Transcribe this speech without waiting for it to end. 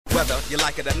whether you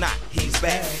like it or not, he's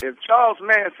bad. If Charles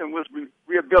Manson was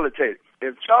rehabilitated,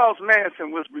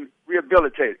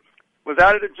 was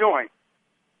out of the joint,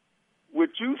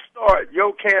 would you start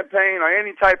your campaign or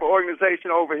any type of organization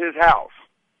over his house?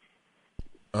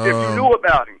 If you knew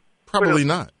about him? Probably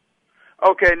not.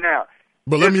 Okay, now.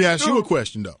 But let me ask you a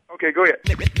question, though. Okay, go ahead.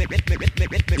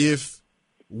 If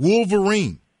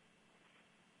Wolverine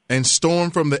and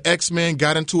Storm from the X-Men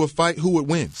got into a fight, who would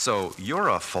win? So you're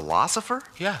a philosopher?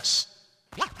 Yes.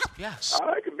 It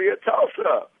could be a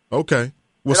toss-up. Okay.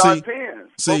 Well, it all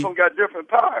depends. Both of them got different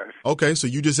powers. Okay, so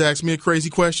you just asked me a crazy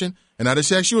question, and I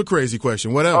just asked you a crazy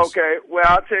question. What else? Okay, well,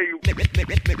 I'll tell you. I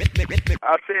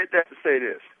said that to say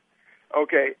this.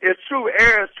 Okay, it's true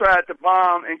Ayers tried to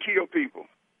bomb and kill people.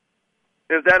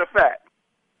 Is that a fact?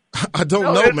 I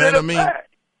don't know, man. I mean,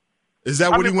 is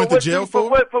that what he went to jail for?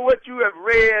 For what you have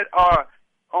read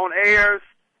on Ayers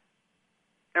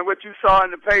and what you saw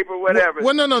in the paper, whatever.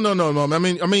 Well, no. I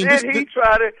mean, didn't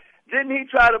he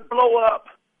try to blow up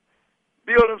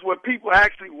buildings where people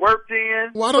actually worked in?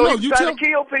 Well, I don't know. He tried to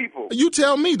kill people. You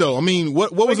tell me though. I mean,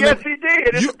 what was it? Yes, he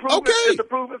did. It's a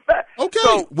proven fact. Okay.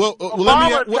 So,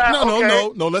 let me.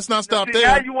 No. Let's not stop there.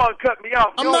 Now you want to cut me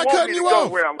off. I'm not cutting you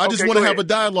off. I just want to have a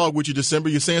dialogue with you, December.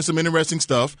 You're saying some interesting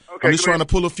stuff. Okay, I'm just trying to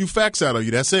pull a few facts out of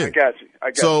you. That's it.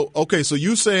 I got you. So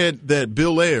you said that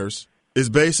Bill Ayers is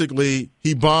basically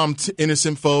he bombed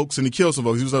innocent folks and he killed some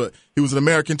folks. He was an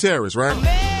American terrorist, right?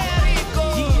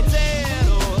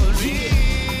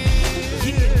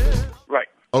 Right.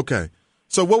 Okay.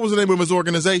 So what was the name of his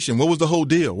organization? What was the whole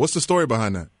deal? What's the story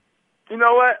behind that? You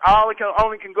know what? I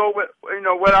only can go with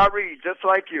what I read, just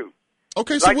like you.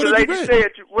 Okay, so what did you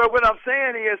read? What I'm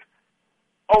saying is,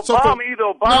 Obama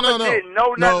didn't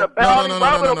know nothing about him.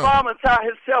 Why would Obama tie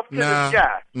himself to this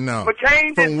guy? No.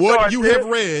 McCain From what you have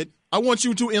read, I want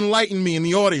you to enlighten me in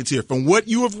the audience here. From what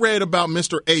you have read about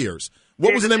Mr. Ayers,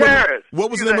 what was the name of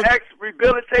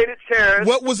ex-rehabilitated terrorist?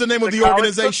 What was the name of the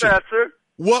organization? Professor.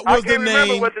 What was the name? I can't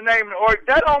remember what the name of the organization.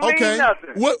 That don't mean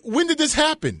nothing. When did this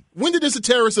happen? When did this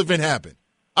terrorist event happen?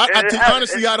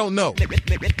 Honestly, I don't know. Well,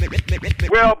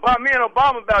 me and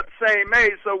Obama about the same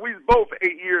age, so we both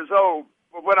 8 years old.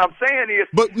 But what I'm saying is,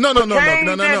 but no.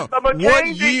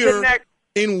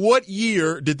 In what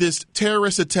year did this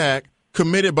terrorist attack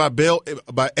committed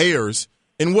by Ayers?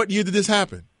 In what year did this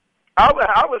happen? I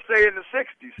would say in the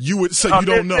 60s. You would say you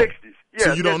don't know. 60s. Yeah,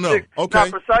 so you don't know. Okay.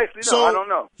 Not precisely. No, I don't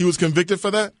know. He was convicted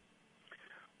for that?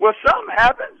 Well, something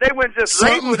happened. They wouldn't just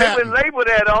label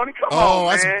that on him. Come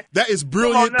on, man. That is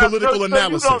brilliant political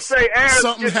analysis. So you don't say Aaron's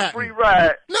getting a free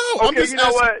ride. No,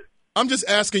 I'm just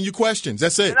asking you questions.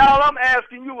 That's it. And all I'm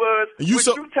asking you was, you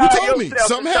told me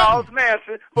something Charles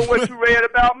Manson for what you read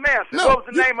about Manson. What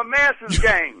was the name of Manson's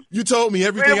game? You told me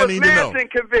everything I need to know. Manson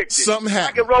convicted? Something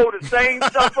happened. I can roll the same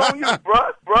stuff on you,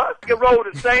 bruh. I can roll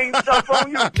the same stuff on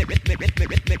you. I can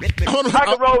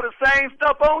roll the same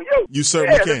stuff on you. You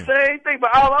certainly can. The same thing. But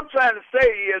all I'm trying to say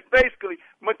is basically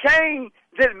McCain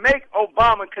didn't make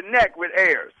Obama connect with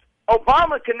Ayers.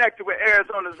 Obama connected with Ayers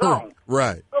on his own.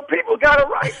 Right. So people got a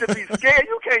right to be scared.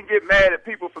 You can't get mad at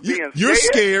people for being scared. You're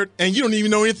scared, and you don't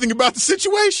even know anything about the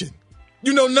situation.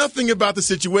 You know nothing about the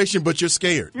situation, but you're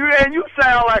scared. You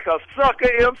sound like a sucker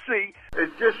MC.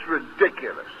 It's just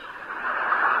ridiculous.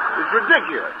 It's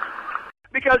ridiculous.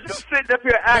 Because you sitting up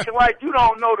here acting like you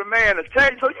don't know the man to tell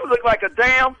you, so you look like a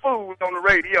damn fool on the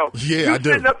radio. Yeah, I do.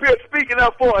 You sitting up here speaking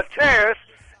up for a terrorist.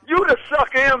 You the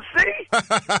sucker MC.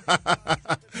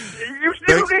 You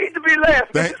need to be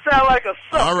laughing. You sound like a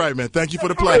sucker. All right, man. Thank you for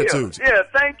the platitudes. Yeah,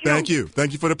 thank you. Thank you.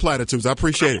 Thank you for the platitudes. I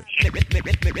appreciate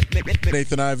it.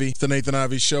 Nathan Ivey. It's the Nathan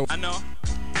Ivey Show. I know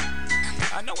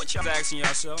what y'all asking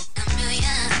yourself.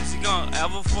 Is he gonna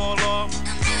ever fall off?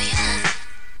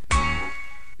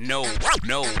 No.